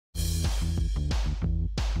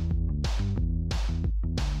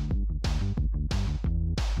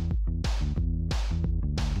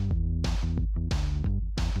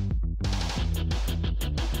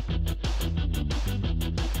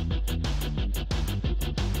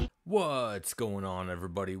What's going on,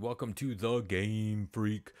 everybody? Welcome to the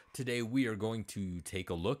GameFreak. Today we are going to take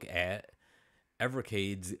a look at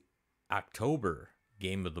Evercade's October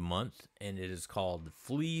Game of the Month, and it is called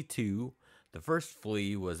Flea 2. The first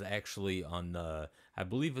Flea was actually on I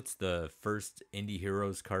believe it's the first Indie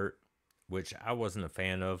Heroes cart, which I wasn't a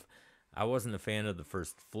fan of. I wasn't a fan of the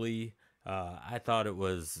first Flea. I thought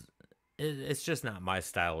it's just not my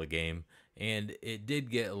style of game, and it did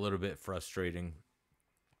get a little bit frustrating.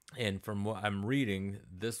 And from what I'm reading,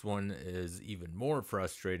 this one is even more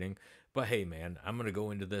frustrating. But hey, man, I'm going to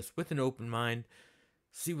go into this with an open mind,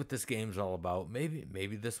 see what this game's all about.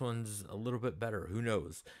 Maybe this one's a little bit better. Who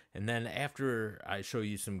knows? And then after I show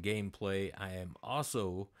you some gameplay, I am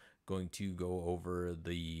also going to go over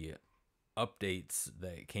the updates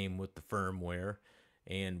that came with the firmware,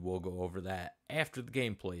 and we'll go over that after the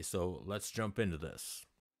gameplay. So let's jump into this.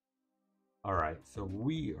 All right, so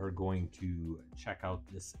we are going to check out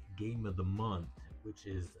this game of the month, which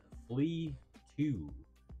is Flea 2.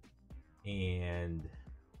 And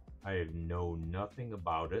I know nothing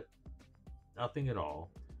about it, nothing at all.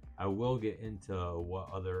 I will get into what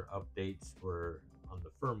other updates were on the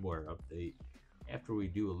firmware update after we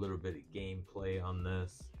do a little bit of gameplay on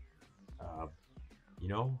this. I'm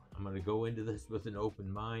going to go into this with an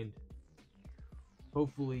open mind.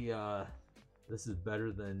 Hopefully, this is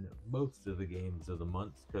better than most of the games of the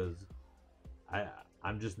month, because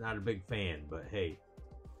I'm just not a big fan. But hey,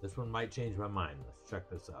 this one might change my mind. Let's check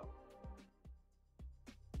this out.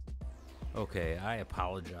 Okay, I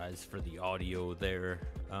apologize for the audio there.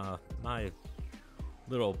 My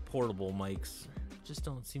little portable mics just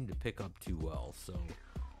don't seem to pick up too well, so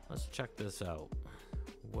let's check this out.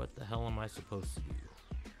 What the hell am I supposed to do?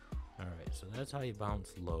 Alright, so that's how you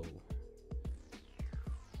bounce low.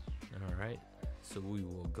 Alright, so we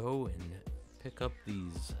will go and pick up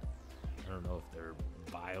these, I don't know if they're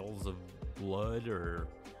vials of blood or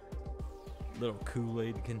little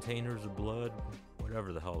Kool-Aid containers of blood,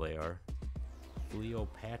 whatever the hell they are.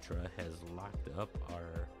 Cleopatra has locked up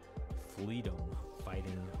our Fleedom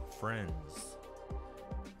fighting friends.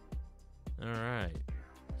 Alright,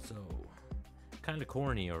 so kind of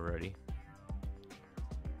corny already.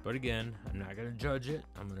 But again, I'm not gonna judge it.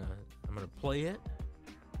 I'm gonna play it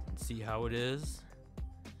and see how it is.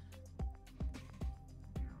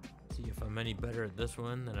 See if I'm any better at this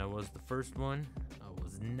one than I was the first one. I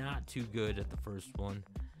was not too good at the first one,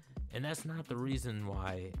 and that's not the reason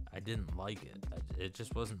why I didn't like it. It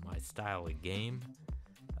just wasn't my style of game.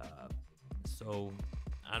 So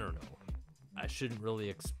I don't know. I shouldn't really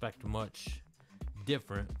expect much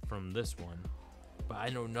different from this one, but I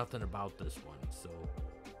know nothing about this one, so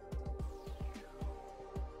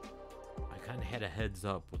I kind of had a heads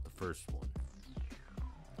up with the first one.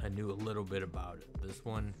 I knew a little bit about it. This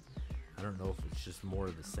one, I don't know if it's just more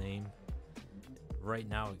of the same. Right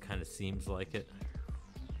now it kind of seems like it.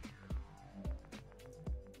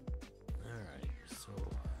 Alright, so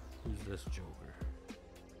who's this Joker?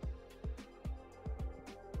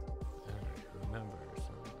 Alright, remember.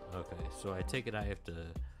 Okay, so I take it I have to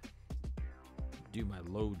do my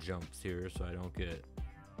low jumps here so I don't get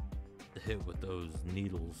hit with those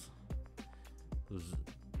needles. Those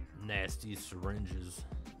nasty syringes.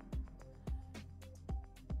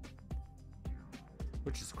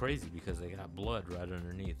 Which is crazy because they got blood right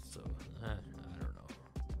underneath, so I don't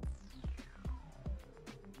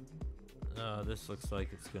know. This looks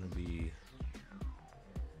like it's gonna be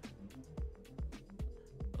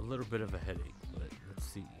a little bit of a headache, but let's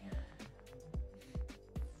see.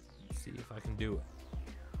 Let's see if I can do it.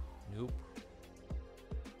 Nope.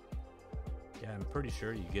 Yeah, I'm pretty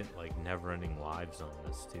sure you get like never-ending lives on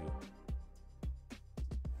this too.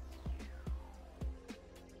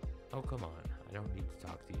 Oh, come on. I don't need to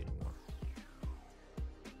talk to you anymore.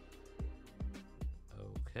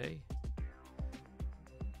 Okay.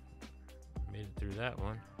 Made it through that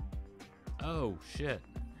one. Oh, shit.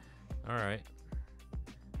 Alright.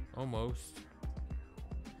 Almost.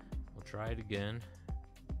 We'll try it again.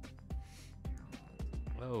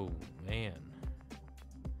 Oh, man.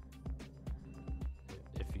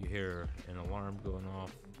 If you hear an alarm going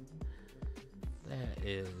off, that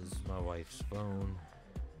is my wife's phone.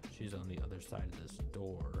 She's on the other side of this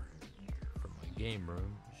door from my game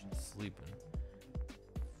room. She's sleeping.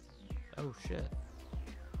 Oh, shit.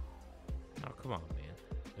 Oh, come on, man.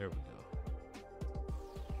 There we go.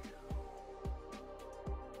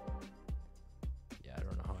 Yeah, I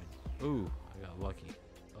don't know how I... Ooh, I got lucky.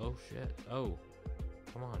 Oh, shit. Oh,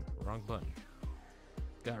 come on. Wrong button.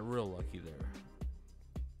 Got real lucky there.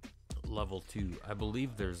 Level 2. I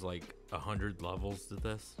believe there's like 100 levels to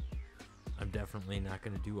this. I'm definitely not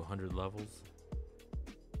going to do 100 levels.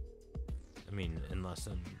 I mean, unless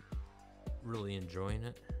I'm really enjoying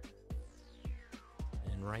it.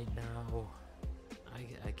 And right now,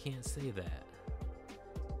 I can't say that.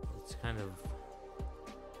 It's kind of,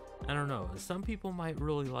 I don't know. Some people might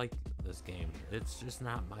really like this game. It's just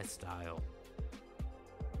not my style.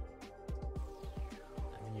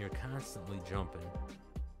 I mean, you're constantly jumping.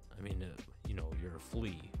 I mean, you know, you're a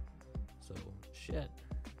flea. So, shit.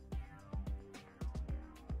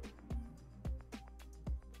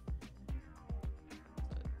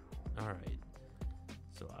 Alright.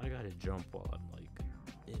 So, I gotta jump while I'm, like,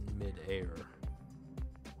 in mid-air.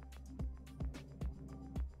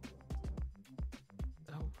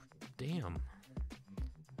 Oh, damn.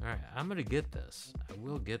 Alright, I'm gonna get this. I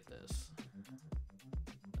will get this.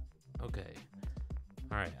 Okay.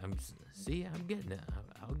 Alright, see, I'm getting it.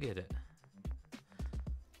 I'll get it.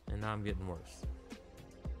 And now I'm getting worse.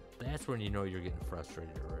 That's when you know you're getting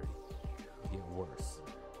frustrated already. You get worse.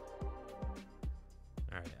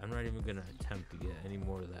 Alright, I'm not even gonna attempt to get any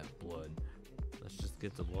more of that blood. Let's just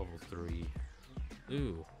get to level 3.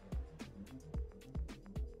 Ooh.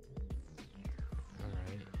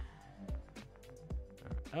 Alright.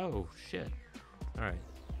 Oh, shit. Alright.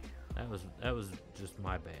 That was just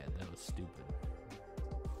my bad. That was stupid.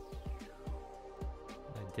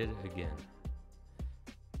 I did it again.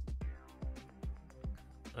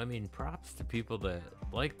 I mean, props to people that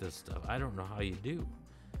like this stuff. I don't know how you do.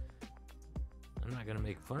 I'm not gonna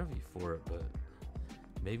make fun of you for it, but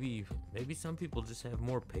maybe some people just have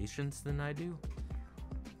more patience than I do.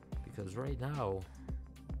 Because right now,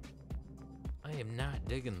 I am not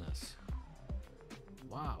digging this.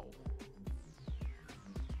 Wow.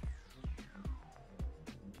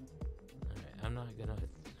 Alright, I'm not gonna...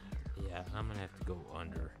 Yeah, I'm gonna have to go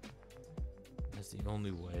under. That's the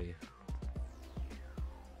only way.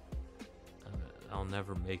 I'll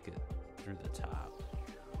never make it through the top.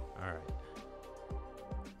 Alright.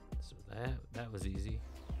 So that was easy.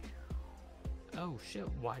 Oh shit,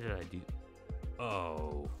 why did I do...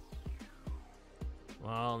 Oh.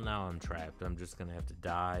 Well, now I'm trapped. I'm just gonna have to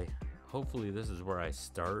die. Hopefully this is where I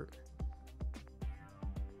start.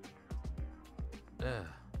 Ugh.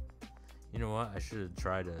 You know what? I should have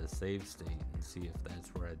tried a save state and see if that's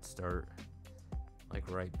where I'd start.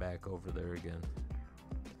 Like right back over there again.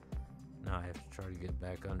 Now I have to try to get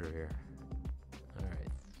back under here.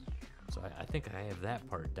 Alright. So I think I have that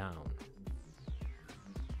part down.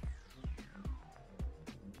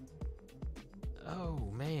 Oh,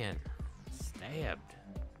 man. Stabbed.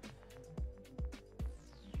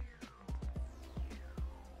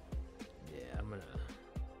 Yeah, I'm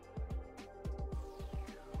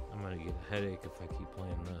gonna get a headache if I keep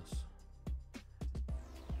playing this.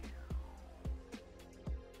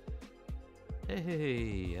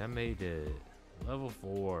 Hey, I made it. Level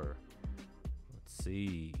 4. Let's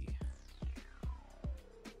see.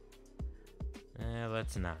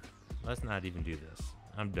 Let's not even do this.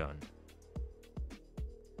 I'm done.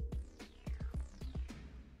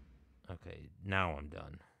 Okay, now I'm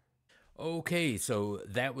done. Okay, so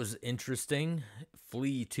that was interesting.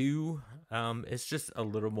 Flea 2, it's just a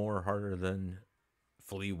little more harder than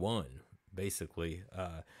Flea 1, basically.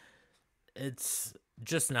 It's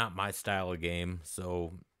just not my style of game,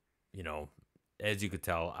 so, you know, as you could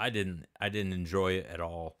tell, I didn't enjoy it at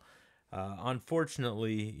all.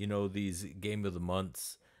 Unfortunately, you know, these Game of the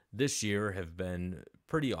Months this year have been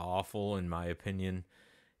pretty awful in my opinion,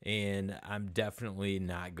 and I'm definitely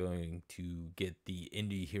not going to get the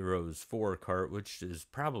Indie Heroes 4 cart, which is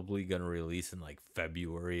probably going to release in like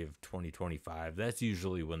February of 2025. That's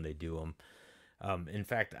usually when they do them. In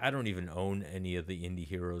fact, I don't even own any of the Indie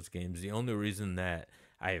Heroes games. The only reason that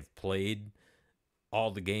I have played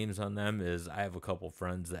all the games on them is I have a couple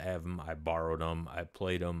friends that have them. I borrowed them. I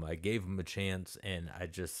played them. I gave them a chance, and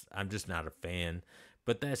I'm just not a fan.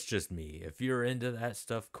 But that's just me. If you're into that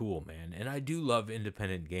stuff, cool, man. And I do love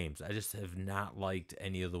independent games. I just have not liked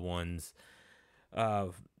any of the ones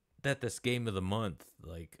that this Game of the Month,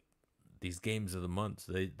 like these Games of the Month,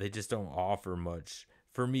 they just don't offer much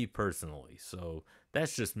for me personally. So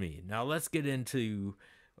that's just me. Now let's get into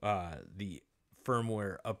the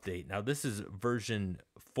firmware update. Now this is version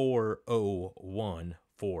 4.01,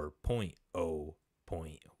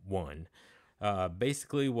 4.0.1.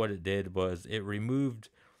 Basically what it did was it removed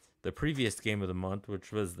the previous Game of the Month,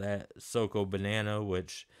 which was that Soko Banana,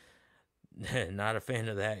 which not a fan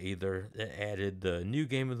of that either. It added the new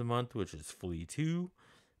Game of the Month, which is Flea 2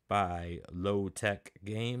 by Low Tech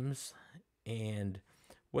Games. And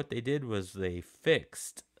what they did was they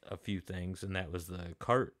fixed a few things, and that was the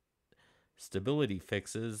cart stability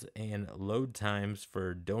fixes and load times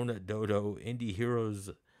for Donut Dodo Indie Heroes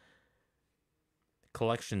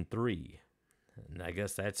Collection 3. and I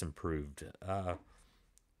guess that's improved.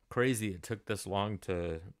 Crazy it took this long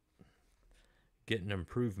to get an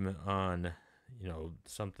improvement on,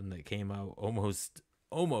 something that came out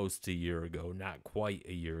almost a year ago, not quite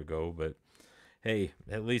a year ago, but hey,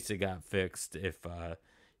 at least it got fixed. If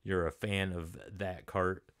you're a fan of that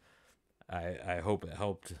cart, I hope it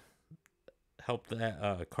helped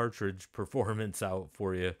that cartridge performance out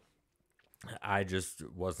for you. I just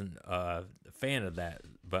wasn't a fan of that,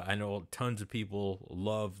 but I know tons of people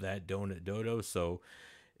love that Donut Dodo, so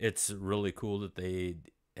it's really cool that they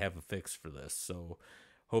have a fix for this. So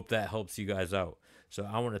hope that helps you guys out. So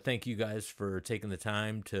I want to thank you guys for taking the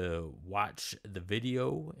time to watch the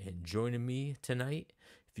video and joining me tonight.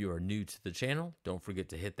 If you are new to the channel, don't forget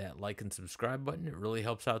to hit that like and subscribe button. It really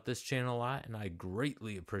helps out this channel a lot, and I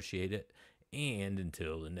greatly appreciate it. And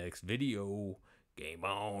until the next video, game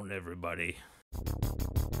on, everybody.